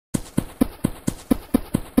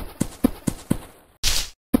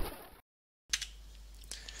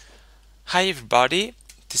Hi everybody,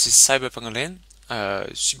 this is Cyberpangolin,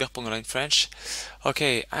 Cyberpangolin in French.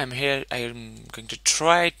 Okay, I'm here. I'm going to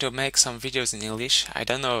try to make some videos in English. I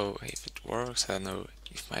don't know if it works. I don't know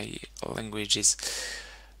if my language is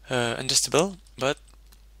understandable, but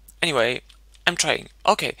anyway, I'm trying.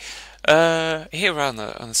 Okay, here on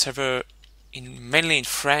a server mainly in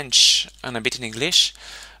French and a bit in English.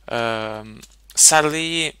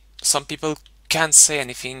 Sadly, some people can't say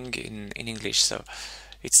anything in English, so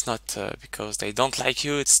it's not because they don't like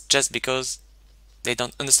you, it's just because they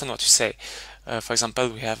don't understand what you say. For example,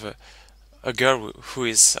 we have a girl who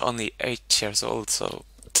is only 8 years old, so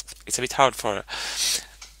it's a bit hard for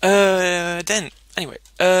her. Anyway,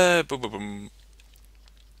 boom, boom, boom.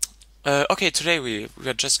 Okay, today we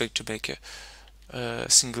are just going to make a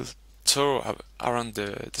single tour around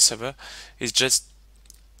the server. It's just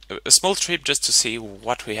a small trip just to see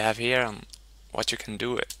what we have here and what you can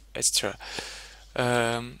do, etc.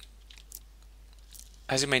 As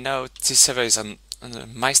you may know, this server is on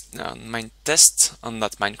Minetest and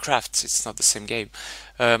not Minecraft. It's not the same game.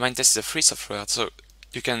 Minetest is a free software, so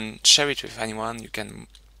you can share it with anyone. You can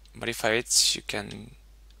modify it. You can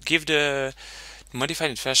give the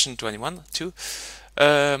modified version to anyone too,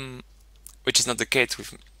 which is not the case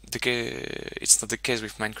with it's not the case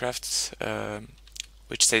with Minecraft,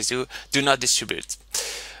 which says do not distribute.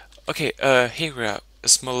 Okay, here we are, a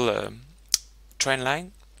small train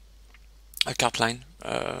line, a cart line.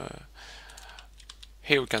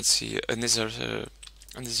 Here we can see another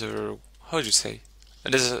how do you say,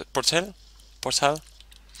 another portal.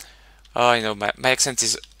 Oh, I know my accent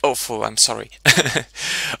is awful, I'm sorry.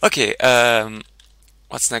 Okay,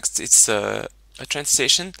 what's next? It's a train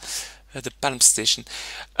station, the Palm station.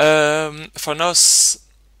 For now,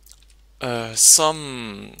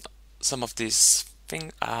 some of these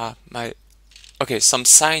things are some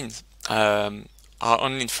signs are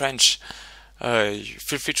only in French.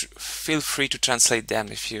 Feel free to translate them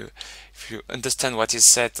if you understand what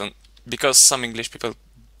is said, and because some English people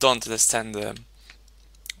don't understand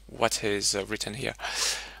what is written here.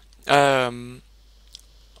 Okay,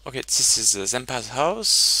 this is Zempa's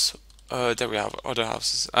house. There we have other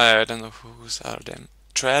houses. I don't know whose are them.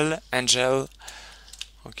 Trell, Angel.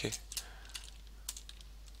 Okay.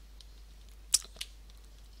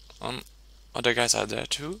 Other guys are there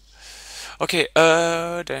too. Okay.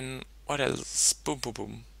 Then what else? Boom, boom,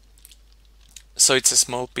 boom. So it's a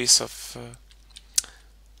small piece of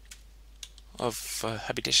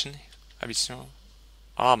habitation.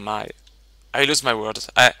 Oh my! I lose my words.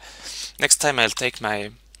 Next time I'll take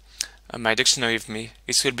my my dictionary with me.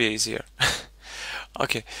 It will be easier.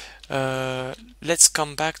 Okay. Let's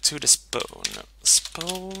come back to the spawn.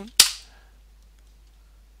 Spawn.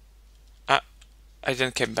 I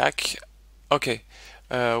didn't come back. Okay.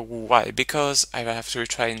 Why? Because I have to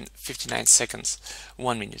retry in 59 seconds,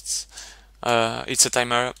 1 minute. It's a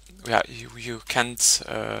timer. Yeah, you can't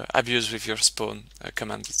abuse with your spawn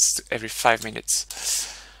command. It's every 5 minutes.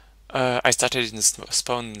 I started in the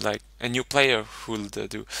spawn like a new player would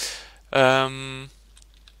do.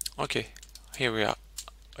 Okay, here we are.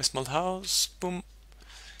 A small house. Boom.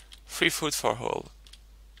 Free food for all.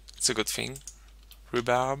 It's a good thing.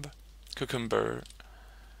 Rhubarb, cucumber,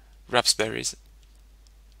 raspberries.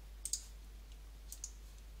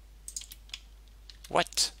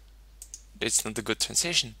 What? It's not a good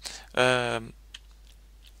translation. Was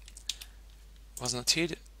not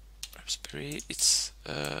it? Raspberry. It's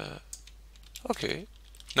okay.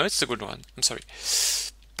 No, it's a good one. I'm sorry.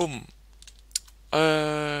 Boom.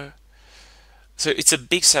 So it's a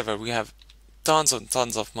big server. We have tons and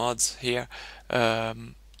tons of mods here. Here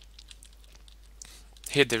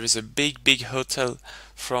there is a big hotel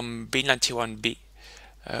from B91B.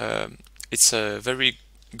 It's a very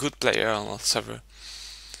good player on our server.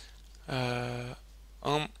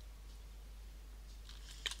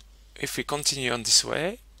 If we continue on this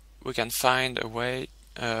way, we can find a way.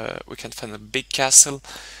 We can find a big castle.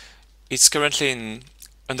 It's currently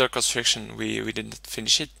under construction. We didn't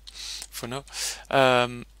finish it for now.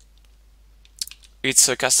 It's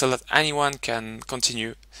a castle that anyone can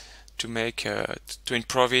continue to make, to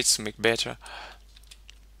improve it, to make better.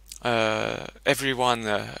 Everyone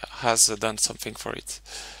has done something for it.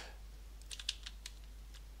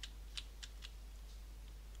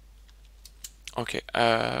 Okay,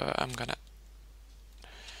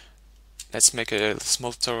 let's make a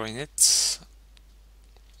small tour in it.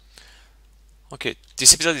 Okay,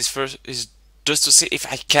 this episode is just to see if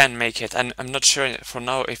I can make it, and I'm not sure for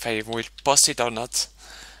now if I will post it or not.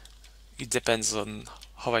 It depends on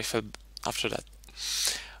how I feel after that.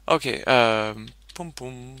 Okay,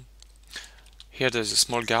 boom. Here there's a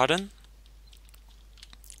small garden.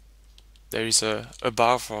 there is a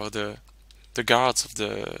bar for the guards of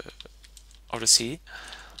the sea.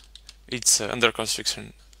 It's under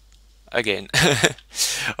construction again.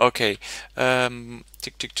 Okay,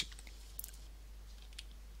 tick tick tick.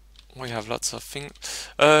 We have lots of things.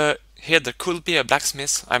 Here there could be a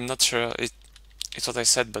blacksmith. I'm not sure. It's what I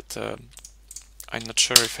said, but I'm not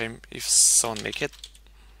sure if someone make it.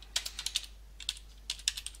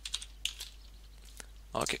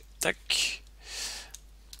 Okay, tack.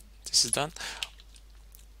 This is done.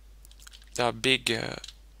 There are big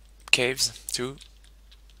caves too.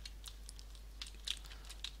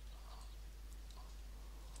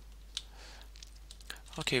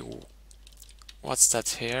 Okay, what's that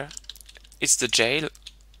here? It's the jail.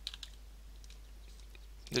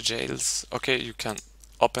 The jails. Okay, you can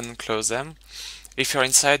open and close them. If you're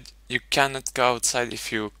inside, you cannot go outside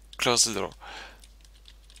if you close the door.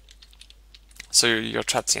 So you're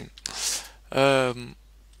trapped in.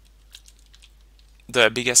 The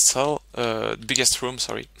biggest cell, biggest room,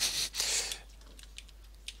 sorry.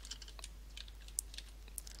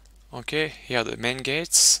 Okay, here are the main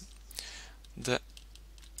gates.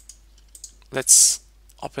 Let's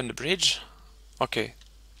open the bridge. Okay.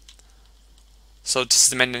 So this is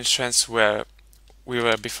the main entrance where we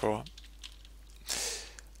were before.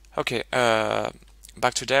 Okay,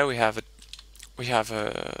 back to there we have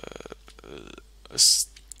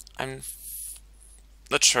I'm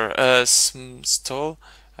not sure, stall,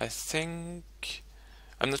 I think.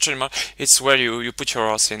 I'm not sure anymore. It's where you put your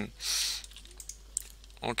horse in.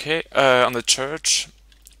 Okay, on the church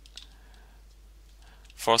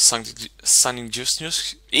for San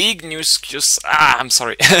Ignius. I'm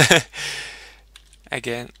sorry.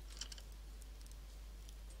 Again.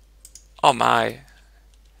 Oh my.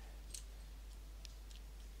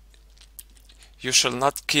 You shall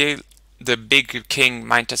not kill the big king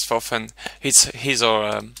Minetest For Fun. He's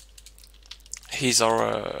our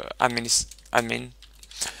admin.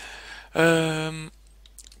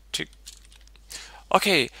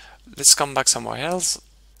 Okay, let's come back somewhere else.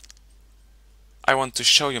 I want to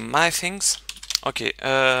show you my things. Okay,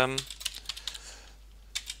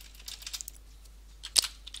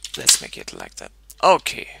 let's make it like that.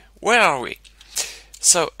 Okay, where are we?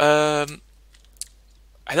 So, I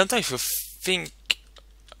don't know if you think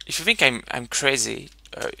I'm crazy.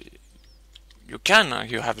 You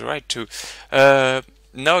have the right to.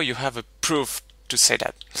 No, you have a proof to say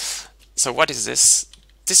that. So what is this?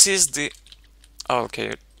 This is the. Oh,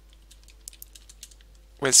 okay.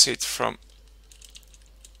 We'll see it from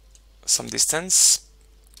some distance.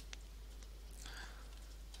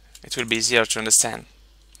 It will be easier to understand.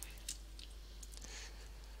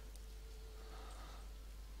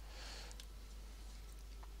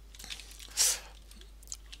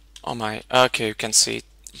 Oh my, okay, you can see it.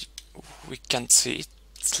 We can see it.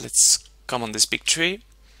 Let's come on this big tree.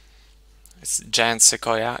 It's a giant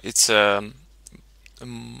sequoia. It's I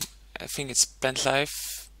think it's plant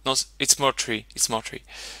life. No, it's more tree. It's more tree.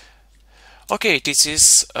 Okay, this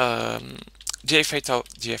is GFA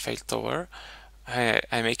tower.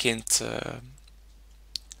 I make it.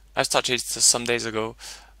 I started it some days ago,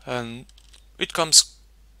 and it comes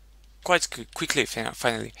quite quickly.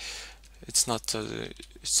 Finally, it's not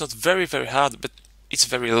very hard, but it's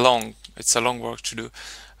very long. It's a long work to do.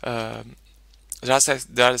 The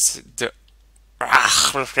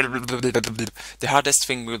hardest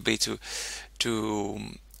thing will be to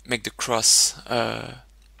make the cross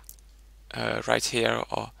right here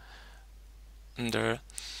or under.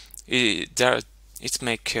 It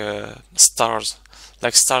make stars,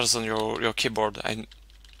 like stars on your keyboard, and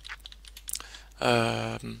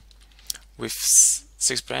with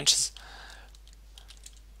 6 branches.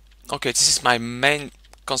 Okay, this is my main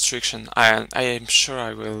construction. I am sure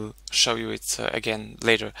I will show you it again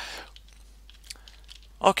later.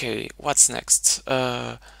 Okay, what's next?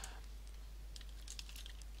 So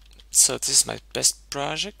this is my best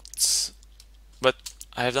project, but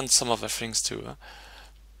I have done some other things too.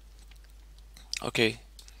 Okay,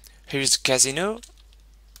 here is the casino.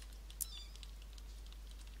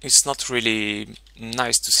 It's not really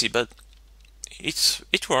nice to see, but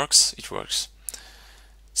it works. It works.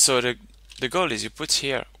 So the goal is you put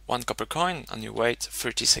here 1 copper coin and you wait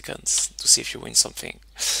 30 seconds to see if you win something.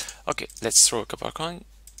 Okay, let's throw a copper coin.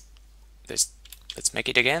 Let's make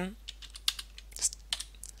it again.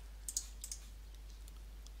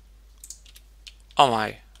 Oh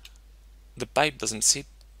my, the pipe doesn't seem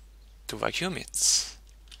to vacuum it.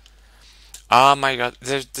 Oh my god,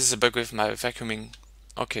 there's a bug with my vacuuming.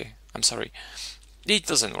 Okay, I'm sorry. It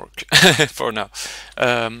doesn't work for now.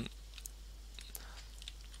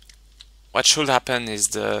 What should happen is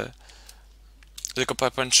the copper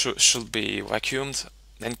coin should be vacuumed,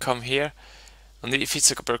 then come here, and if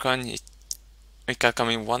it's a copper coin, it can come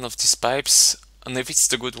in one of these pipes, and if it's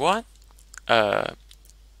the good one,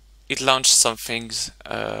 it launches some things.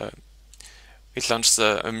 It launches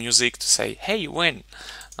a music to say, "Hey, you win,"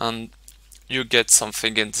 and you get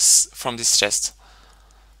something in this from this chest.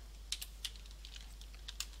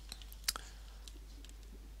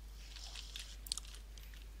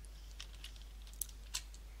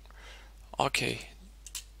 Okay.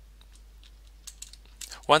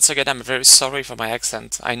 Once again, I'm very sorry for my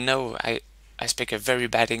accent. I know I speak a very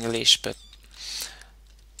bad English, but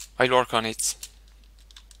I'll work on it.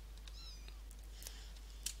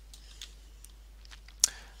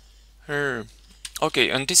 Okay,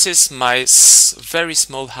 and this is my very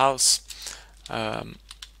small house.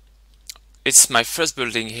 It's my first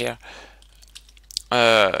building here.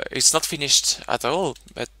 It's not finished at all,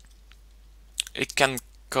 but it can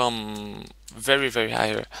come very, very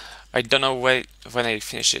higher. I don't know when I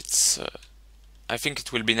finish it. I think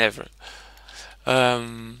it will be never.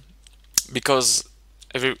 Because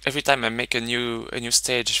every time I make a new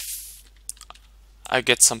stage, I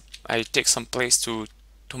take some place to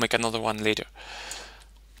make another one later.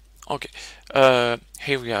 Okay,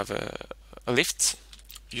 here we have a lift.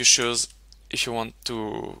 You choose if you want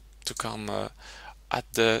to come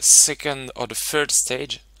at the second or the third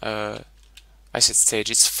stage. I said stage,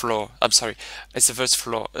 it's floor. I'm sorry, it's the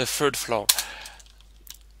third floor.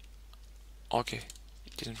 Okay,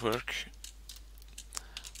 it didn't work.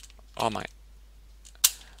 Oh my.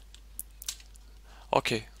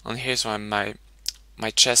 Okay, and here's my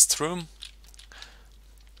chest room.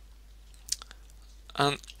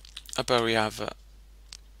 And up here we have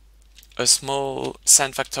a small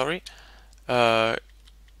sand factory. It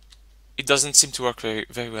doesn't seem to work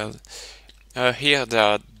very well. Here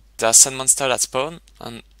there are sand monsters that spawn,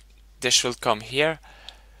 and they should come here.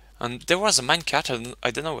 And there was a minecart.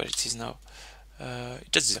 I don't know where it is now.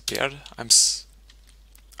 It just disappeared. I'm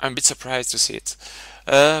a bit surprised to see it.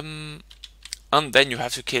 And then you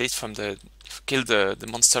have to kill the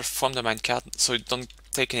monster from the minecart, so you don't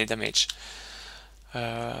take any damage.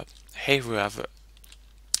 Here we have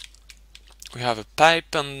a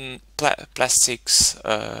pipe and plastics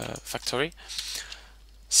factory.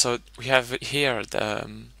 So we have here the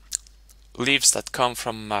leaves that come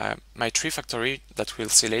from my tree factory that we'll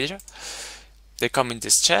see later. They come in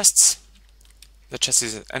these chests. The chest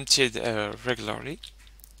is emptied regularly,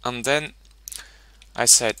 and then I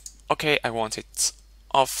said, okay, I want it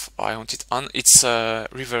off, or I want it on. It's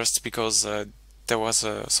reversed because there was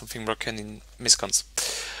something broken in Miscons.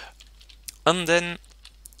 And then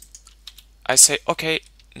I say, okay,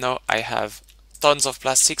 now I have tons of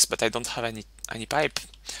plastics, but I don't have any pipe.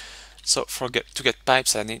 So to get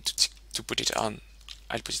pipes, I need to put it on.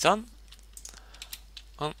 I'll put it on.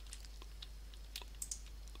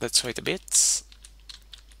 Let's wait a bit.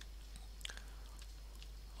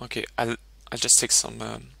 Okay, I'll just take some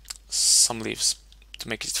leaves to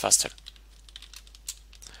make it faster.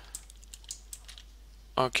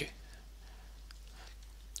 Okay,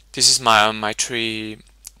 this is my tree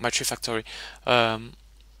factory. We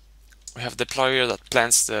have deployer that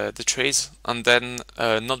plants the trees, and then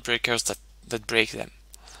node breakers that break them.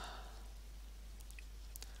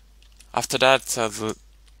 After that,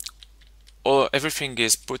 everything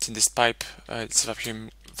is put in this pipe. It's a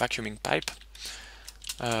vacuuming pipe.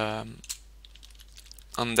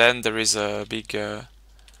 And then there is a big, I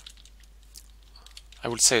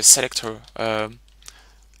would say a selector. I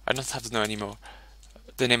don't have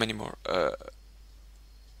the name anymore.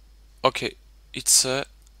 Okay, it's a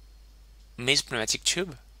maze pneumatic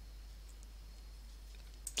tube.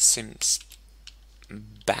 Seems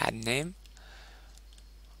bad name.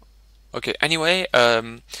 Okay, anyway,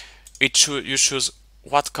 you choose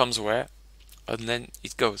what comes where, and then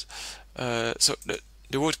it goes. So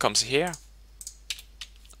the wood comes here,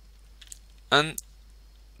 and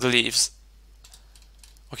the leaves.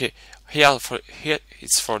 Okay, here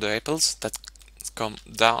it's for the apples that come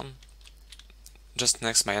down just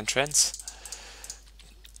next my entrance.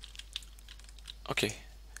 Okay,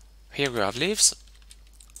 here we have leaves.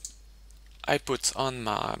 I put on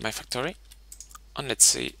my factory, and let's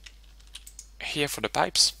see here for the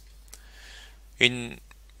pipes. In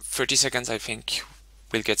 30 seconds I think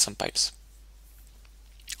we'll get some pipes.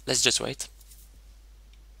 Let's just wait.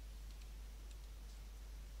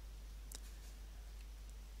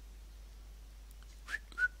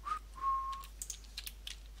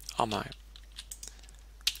 Oh my.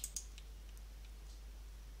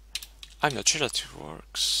 I'm not sure that it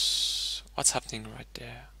works. What's happening right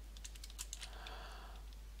there?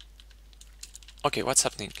 Okay, what's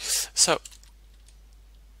happening? So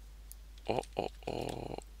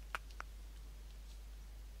oh.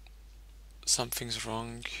 Something's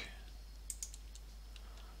wrong.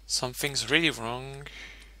 Something's really wrong.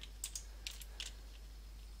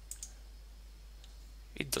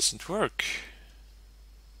 It doesn't work.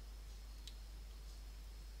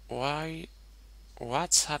 Why?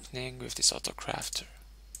 What's happening with this autocrafter?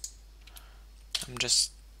 I'm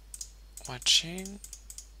just watching.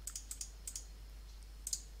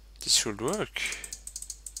 This should work.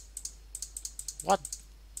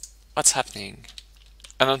 What's happening?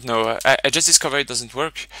 I don't know. I just discovered it doesn't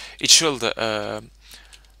work. It should. I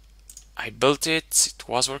built it. It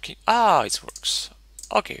was working. Ah, it works.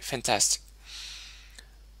 Okay, fantastic.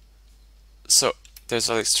 So there's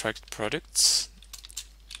all extract products.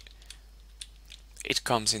 It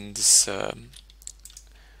comes in this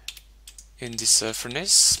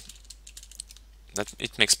furnace. That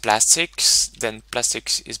it makes plastics. Then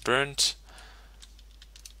plastics is burnt,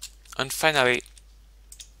 and finally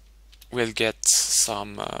we'll get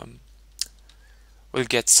some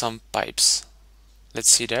pipes.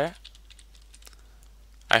 Let's see there.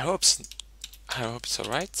 I hope it's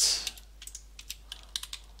alright.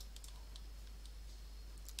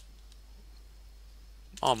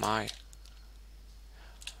 Oh my.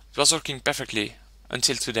 It was working perfectly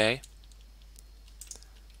until today.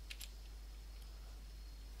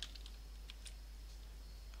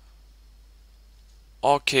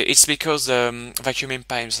 Okay, it's because the vacuuming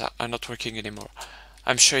pipes are not working anymore.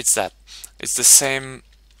 I'm sure it's that. It's the same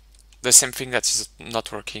thing that is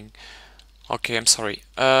not working. Okay, I'm sorry.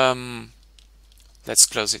 Let's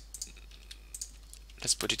close it.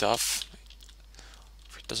 Let's put it off.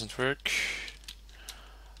 If it doesn't work,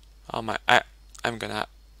 oh my, I'm gonna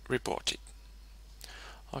report it.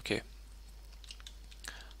 Okay,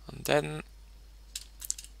 and then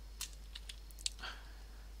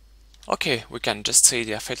okay, we can just see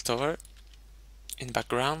the effect over in the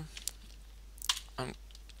background.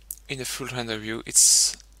 In the full render view,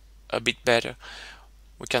 it's a bit better.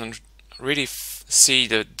 We can really see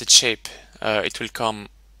the shape. It will come,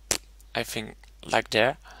 I think, like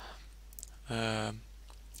there.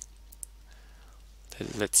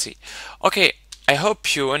 Let's see. Okay, I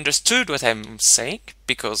hope you understood what I'm saying,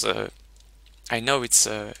 because I know it's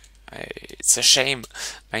a shame.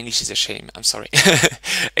 My English is a shame. I'm sorry.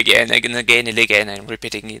 Again and again, I'm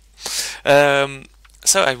repeating it.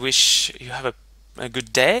 So I wish you have a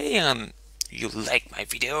good day, and you like my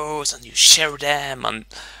videos and you share them. And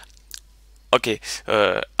okay,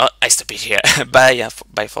 I stop it here.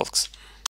 Bye, folks.